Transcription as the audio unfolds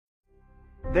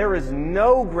There is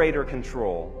no greater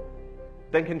control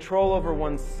than control over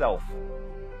oneself.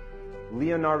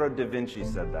 Leonardo da Vinci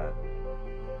said that.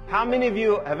 How many of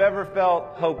you have ever felt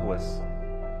hopeless?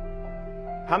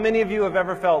 How many of you have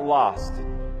ever felt lost?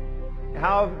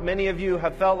 How many of you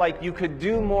have felt like you could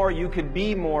do more, you could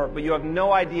be more, but you have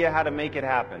no idea how to make it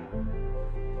happen?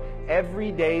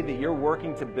 Every day that you're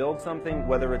working to build something,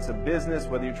 whether it's a business,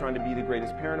 whether you're trying to be the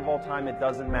greatest parent of all time, it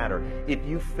doesn't matter. If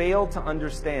you fail to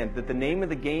understand that the name of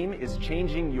the game is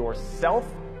changing yourself,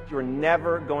 you're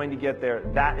never going to get there.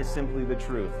 That is simply the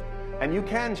truth. And you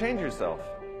can change yourself.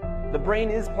 The brain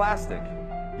is plastic.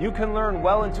 You can learn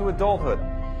well into adulthood.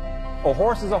 A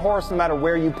horse is a horse no matter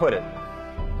where you put it.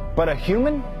 But a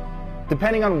human,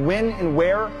 depending on when and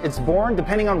where it's born,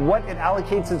 depending on what it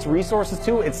allocates its resources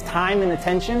to, its time and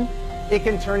attention, it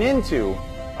can turn into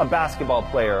a basketball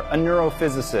player, a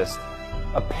neurophysicist,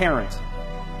 a parent,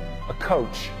 a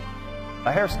coach,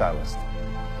 a hairstylist.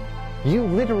 You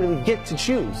literally get to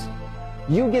choose.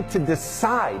 You get to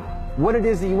decide what it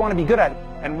is that you want to be good at.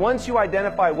 And once you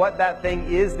identify what that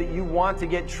thing is that you want to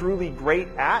get truly great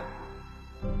at,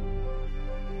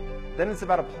 then it's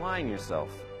about applying yourself.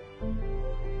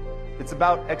 It's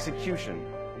about execution.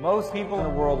 Most people in the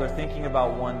world are thinking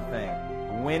about one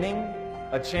thing: winning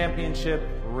a championship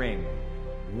ring.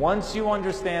 Once you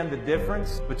understand the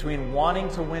difference between wanting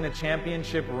to win a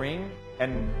championship ring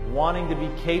and wanting to be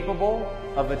capable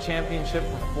of a championship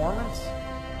performance,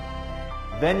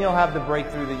 then you'll have the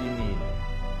breakthrough that you need.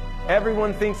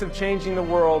 Everyone thinks of changing the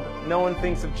world, no one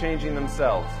thinks of changing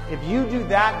themselves. If you do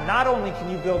that, not only can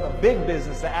you build a big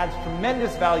business that adds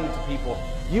tremendous value to people,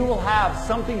 you will have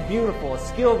something beautiful, a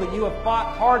skill that you have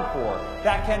fought hard for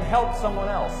that can help someone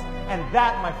else. And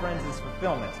that, my friends, is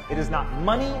fulfillment. It is not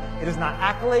money, it is not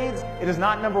accolades, it is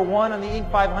not number one on the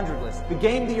Inc. 500 list. The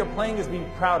game that you're playing is being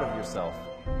proud of yourself.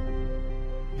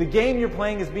 The game you're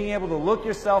playing is being able to look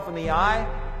yourself in the eye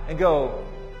and go,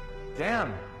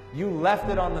 damn, you left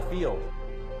it on the field.